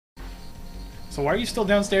So why are you still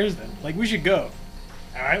downstairs then? Like, we should go.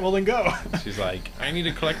 Alright, well then go. She's like, I need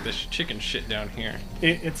to collect this chicken shit down here.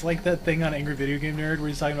 It's like that thing on Angry Video Game Nerd where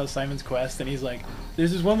he's talking about Simon's Quest, and he's like,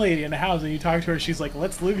 there's this one lady in a house, and you talk to her, she's like,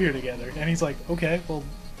 let's live here together. And he's like, okay, well,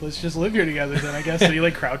 let's just live here together then, I guess. And he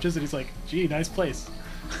like crouches, and he's like, gee, nice place.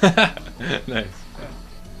 Nice. Yeah.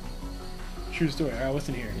 True story. Alright, what's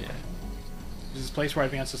in here? Yeah. Is this place where I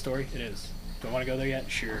advance the story? It is. Do I want to go there yet?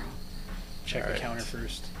 Sure. Check the Alright. counter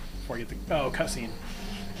first before I get the... Oh, cutscene.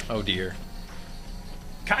 Oh dear.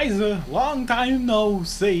 Kaiser, long time no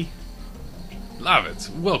see. Lavitz,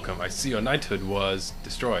 welcome. I see your knighthood was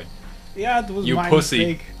destroyed. Yeah, it was You my pussy.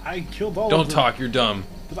 mistake. I killed all of Don't them. talk, you're dumb.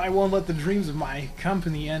 But I won't let the dreams of my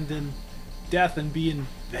company end in death and be in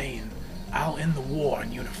vain. I'll end the war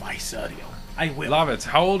and unify Serdio. I will. Lavitz,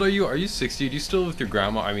 how old are you? Are you 60? Do you still live with your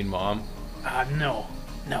grandma? I mean, mom? No.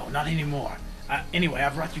 No, not anymore. Anyway,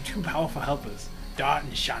 I've brought you two powerful helpers, Dart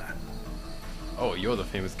and Shanna. Oh, you're the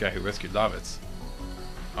famous guy who rescued Lavitz.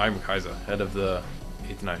 I'm Kaiser, head of the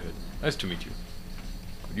 8th Knighthood. Nice to meet you.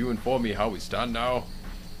 Could you inform me how we stand now?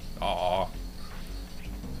 I'm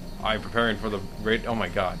preparing for the raid. Oh my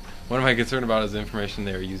god. What am I concerned about is the information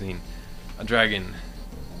they are using. A dragon.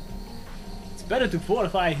 It's better to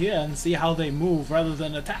fortify here and see how they move rather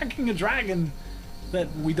than attacking a dragon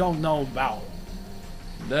that we don't know about.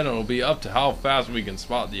 Then it'll be up to how fast we can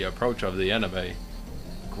spot the approach of the enemy.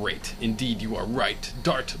 Great. Indeed, you are right.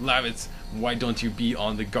 Dart, Lavitz, why don't you be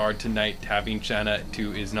on the guard tonight? Having Shanna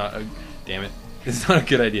too is not a... Damn it. It's not a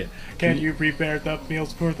good idea. Can you prepare the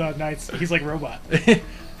meals for the nights? He's like robot.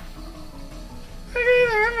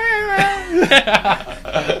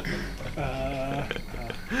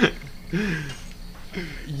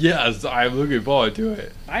 Yes, I'm looking forward to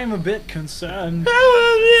it. I am a bit concerned.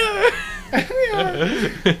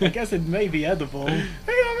 I guess it may be edible.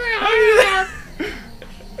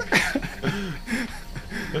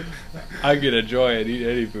 I can enjoy and eat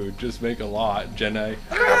any food. Just make a lot, Jenna.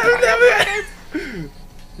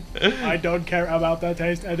 I don't care about the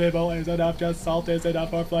taste. Edible is enough. Just salt is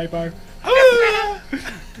enough for flavor.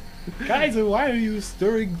 Kaiser, why are you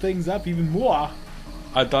stirring things up even more?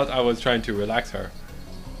 I thought I was trying to relax her.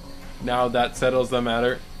 Now that settles the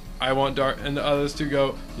matter. I want Dart and the others to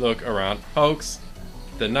go look around Hoax.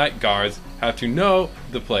 The night guards have to know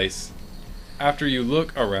the place. After you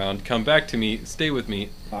look around, come back to me, stay with me,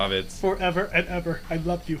 Lavitz. Forever and ever. I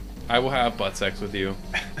love you. I will have butt sex with you.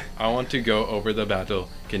 I want to go over the battle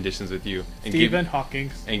conditions with you. And Stephen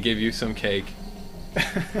Hawkings. And give you some cake.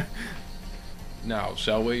 Now,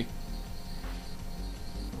 shall we?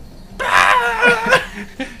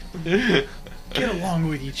 Get along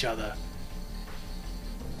with each other.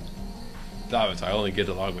 Lavitz, I only get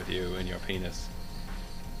along with you and your penis.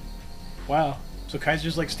 Wow. So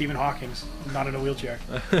Kaiser's like Stephen Hawking's, not in a wheelchair.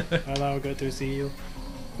 Hello, good to see you.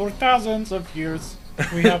 For thousands of years,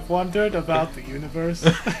 we have wondered about the universe.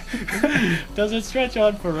 Does it stretch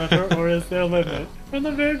on forever, or is there a limit? From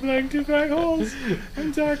the Big Bang to black holes,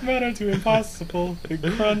 from dark matter to impossible, Big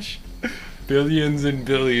Crunch. Billions and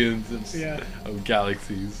billions Yeah. of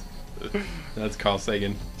galaxies. That's Carl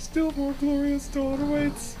Sagan. Still more glorious dawn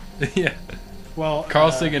awaits. Yeah. Well,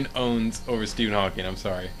 Carl Sagan owns over Stephen Hawking, I'm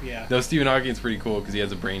sorry. Yeah. Though Stephen Hawking's pretty cool because he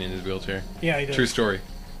has a brain in his wheelchair. Yeah, he does. True story.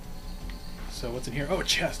 So what's in here? Oh, a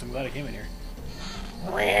chest. I'm glad I came in here.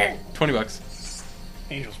 $20.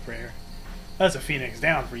 Angel's Prayer. That's a Phoenix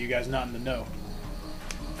down for you guys not in the know.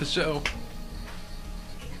 The show.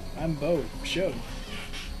 I'm Bo. Show.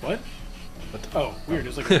 What? Oh, weird.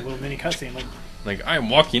 There's like a little mini cutscene. Like, I am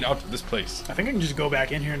walking out of this place. I think I can just go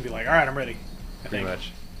back in here and be like, alright, I'm ready. Pretty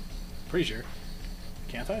much. Pretty sure.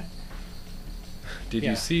 Can't I? Did Yeah.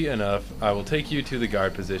 you see enough? I will take you to the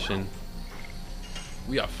guard position.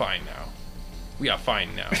 We are fine now. We are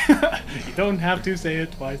fine now. You don't have to say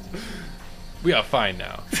it twice. We are fine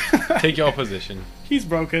now. Take your position. He's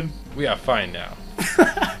broken. We are fine now.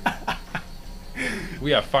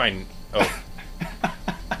 We are fine. Oh.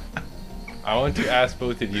 I want to ask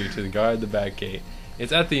both of you to guard the back gate.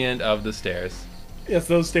 It's at the end of the stairs. It's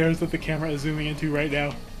those stairs that the camera is zooming into right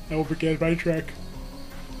now. I will forget my track.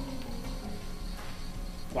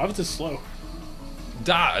 Why was it slow?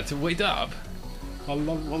 Dart, wait up. La,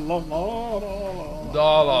 la, la, la, la, la.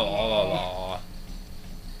 La la la la la.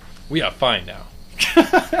 We are fine now.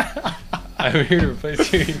 I'm here to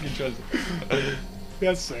replace you. You can trust me.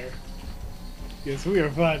 Yes, sir. Yes, we are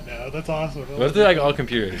fine now. That's awesome. What if they're like all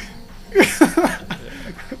computers?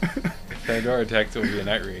 Pandora Text will be a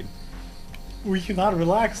night raid. We cannot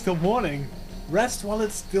relax till morning. Rest while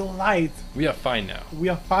it's still light. We are fine now. We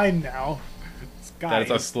are fine now. This guy That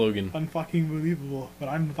is our slogan. un-FUCKING-believable, but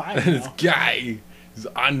I'm fine This now. guy is It's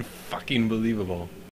un-fucking-believable.